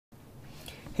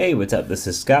Hey, what's up? This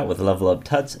is Scott with Level Up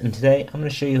Tuts, and today I'm going to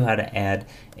show you how to add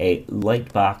a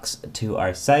lightbox to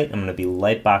our site. I'm going to be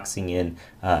lightboxing in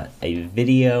a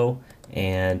video,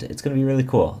 and it's going to be really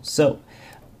cool. So,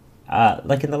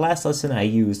 like in the last lesson, I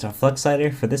used a Flex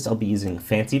Slider. For this, I'll be using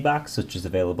FancyBox, which is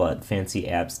available at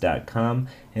fancyapps.com.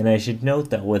 And I should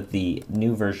note that with the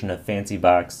new version of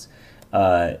FancyBox,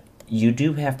 you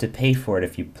do have to pay for it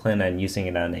if you plan on using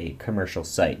it on a commercial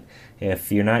site.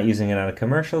 If you're not using it on a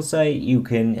commercial site, you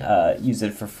can use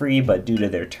it for free, but due to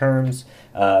their terms,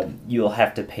 you'll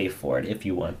have to pay for it if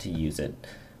you want to use it.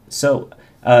 So,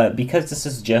 because this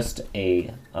is just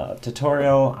a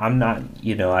tutorial, I'm not,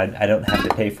 I don't have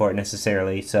to pay for it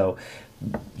necessarily. So,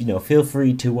 feel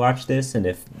free to watch this, and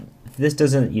if this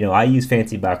doesn't, I use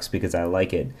FancyBox because I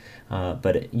like it,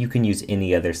 but you can use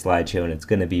any other slideshow, and it's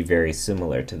going to be very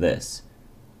similar to this.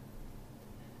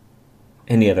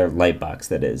 Any other lightbox,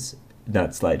 that is,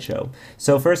 not slideshow.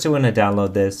 So first I want to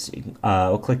download this.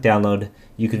 I'll click download.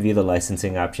 You can view the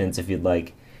licensing options if you'd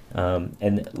like.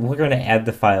 And we're going to add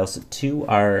the files to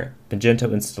our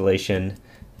Magento installation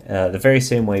the very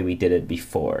same way we did it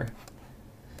before.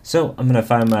 So I'm going to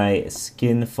find my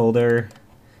skin folder,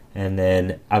 and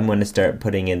then I'm going to start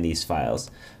putting in these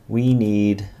files. We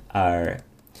need our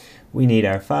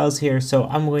files here, so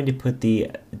I'm going to put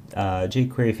the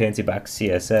jQuery FancyBox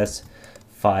CSS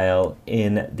file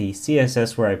in the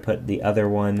CSS where I put the other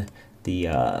one, the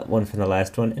one from the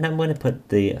last one, and I'm going to put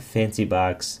the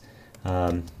FancyBox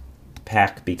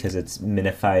pack because it's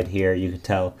minified here. You can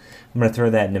tell. I'm going to throw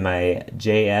that into my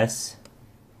JS,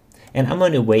 and I'm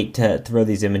going to wait to throw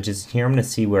these images here. I'm going to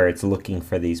see where it's looking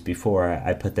for these before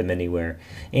I put them anywhere.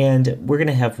 And we're going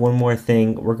to have one more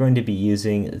thing. We're going to be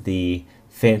using the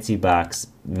FancyBox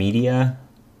media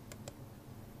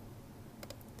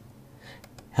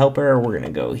helper. We're going to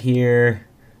go here,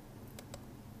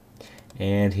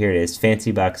 and here it is,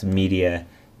 FancyBox media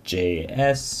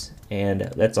JS, and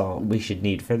that's all we should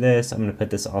need for this. I'm going to put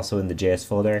this also in the JS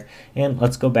folder, and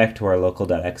let's go back to our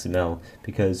local.xml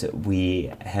because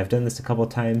we have done this a couple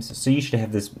times, so you should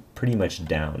have this pretty much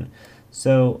down.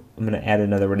 So I'm going to add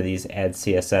another one of these add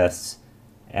CSS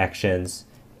actions,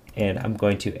 and I'm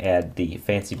going to add the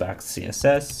FancyBox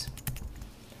CSS.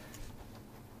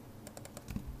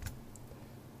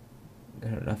 I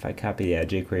don't know if I copy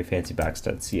jQuery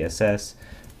FancyBox.css.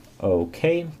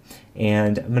 Okay,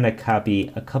 and I'm going to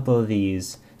copy a couple of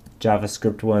these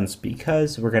JavaScript ones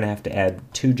because we're going to have to add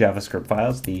two JavaScript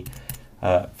files, the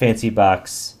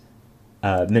FancyBox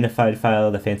minified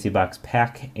file, the FancyBox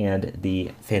pack, and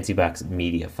the FancyBox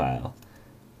media file.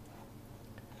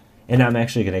 And I'm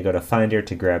actually going to go to Finder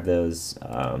to grab those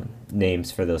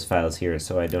names for those files here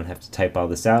so I don't have to type all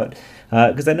this out.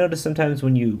 Because I notice sometimes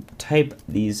when you type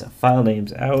these file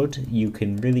names out, you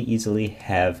can really easily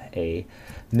have a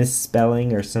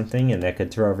misspelling or something, and that could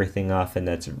throw everything off, and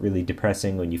that's really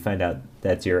depressing when you find out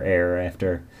that's your error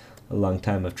after a long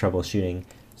time of troubleshooting.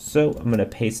 So I'm going to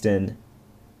paste in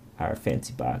our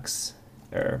FancyBox,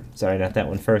 or sorry, not that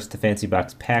one first, the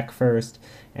FancyBox pack first,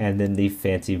 and then the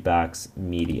FancyBox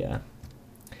media.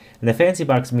 And the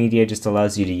FancyBox media just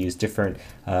allows you to use different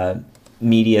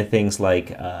media things,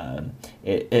 like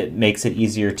it makes it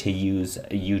easier to use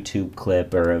a YouTube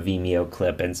clip or a Vimeo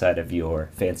clip inside of your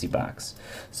FancyBox.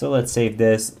 So let's save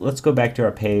this. Let's go back to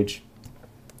our page.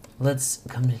 Let's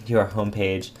come into our home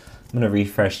page. I'm going to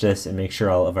refresh this and make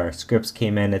sure all of our scripts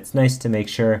came in. It's nice to make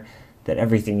sure that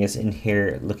everything is in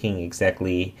here looking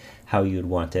exactly how you'd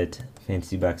want it.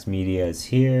 FancyBox media is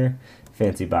here.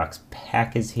 FancyBox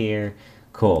pack is here.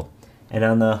 Cool. And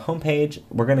on the home page,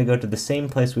 we're going to go to the same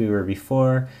place we were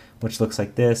before, which looks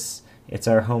like this. It's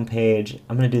our home page.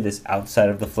 I'm going to do this outside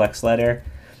of the Flex Slider,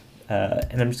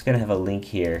 and I'm just going to have a link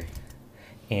here.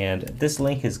 And this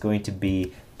link is going to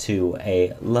be to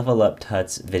a Level Up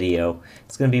Tuts video.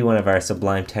 It's going to be one of our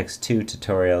Sublime Text 2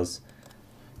 tutorials.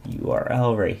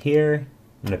 URL right here.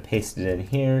 I'm going to paste it in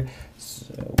here.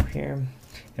 So here.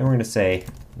 And we're going to say,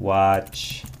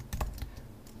 watch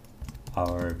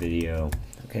our video.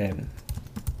 Okay.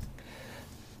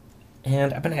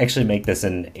 And I'm going to actually make this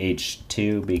in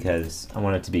H2 because I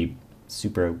want it to be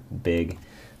super big.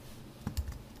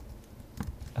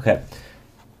 Okay.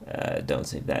 Don't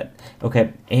save that.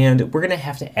 Okay. And we're going to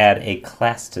have to add a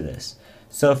class to this.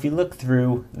 So if you look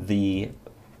through the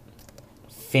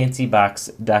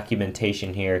FancyBox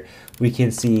documentation here, we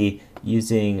can see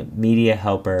using media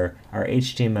helper, our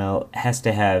HTML has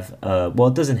to have, well,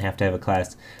 it doesn't have to have a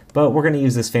class, but we're going to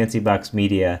use this FancyBox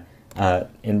media,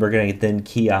 and we're going to then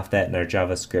key off that in our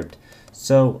JavaScript.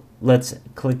 So let's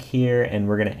click here, and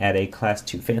we're going to add a class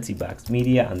to FancyBox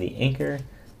media on the anchor.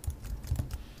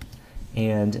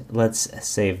 And let's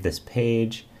save this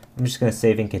page. I'm just going to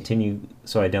save and continue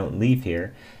so I don't leave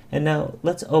here. And now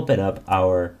let's open up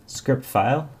our script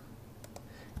file.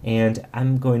 And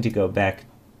I'm going to go back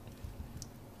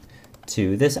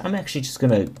to this. I'm actually just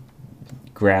going to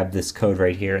grab this code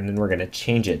right here, and then we're going to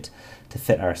change it to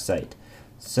fit our site.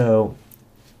 So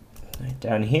right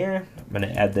down here, I'm going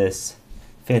to add this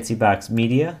fancy box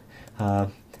media.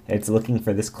 It's looking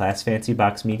for this class fancy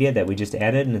box media that we just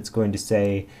added, and it's going to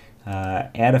say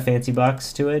add a fancy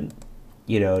box to it.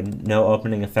 You know, no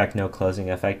opening effect, no closing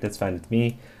effect. That's fine with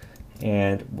me.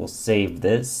 And we'll save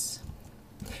this.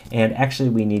 And actually,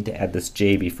 we need to add this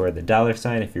J before the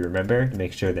 $, if you remember, to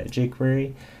make sure that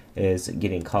jQuery is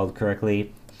getting called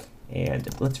correctly. And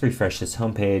let's refresh this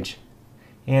homepage.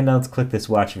 And let's click this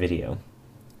watch video.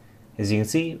 As you can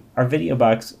see, our video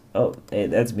box, oh,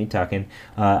 that's me talking.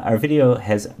 Our video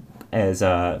has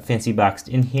fancy boxed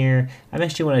in here. I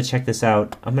actually want to check this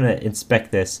out. I'm going to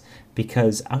inspect this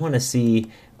because I want to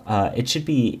see, it should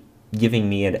be giving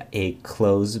me a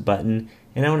close button,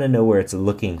 and I want to know where it's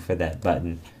looking for that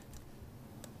button.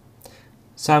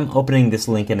 So I'm opening this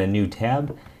link in a new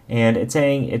tab, and it's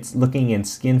saying it's looking in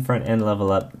skin front end level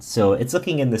up. So it's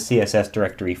looking in the CSS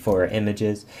directory for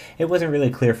images. It wasn't really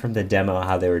clear from the demo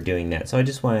how they were doing that, so I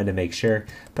just wanted to make sure.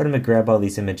 But I'm going to grab all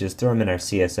these images, throw them in our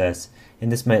CSS,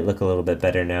 and this might look a little bit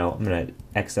better now. I'm going to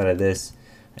X out of this,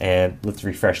 and let's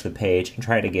refresh the page and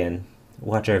try it again.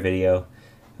 Watch our video.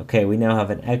 Okay, we now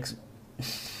have an X.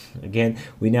 Again,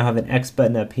 we now have an X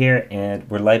button up here, and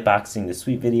we're lightboxing the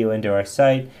sweet video into our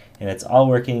site, and it's all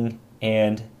working.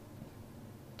 And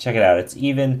check it out, it's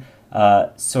even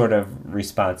sort of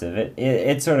responsive.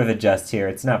 It sort of adjusts here.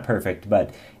 It's not perfect,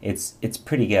 but it's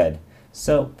pretty good.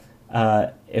 So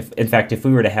if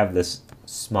we were to have this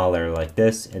smaller like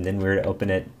this, and then we were to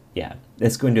open it, yeah,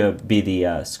 it's going to be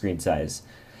the screen size.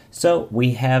 So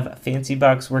we have Fancy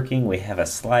Box working, we have a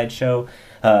slideshow.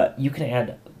 You can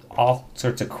add all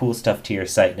sorts of cool stuff to your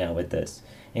site now with this.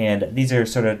 And these are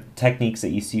sort of techniques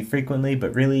that you see frequently,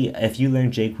 but really, if you learn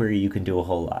jQuery, you can do a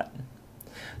whole lot.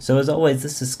 So as always,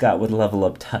 this is Scott with Level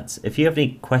Up Tuts. If you have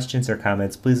any questions or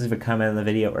comments, please leave a comment on the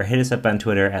video or hit us up on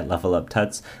Twitter at Level Up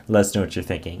Tuts. Let us know what you're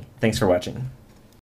thinking. Thanks for watching.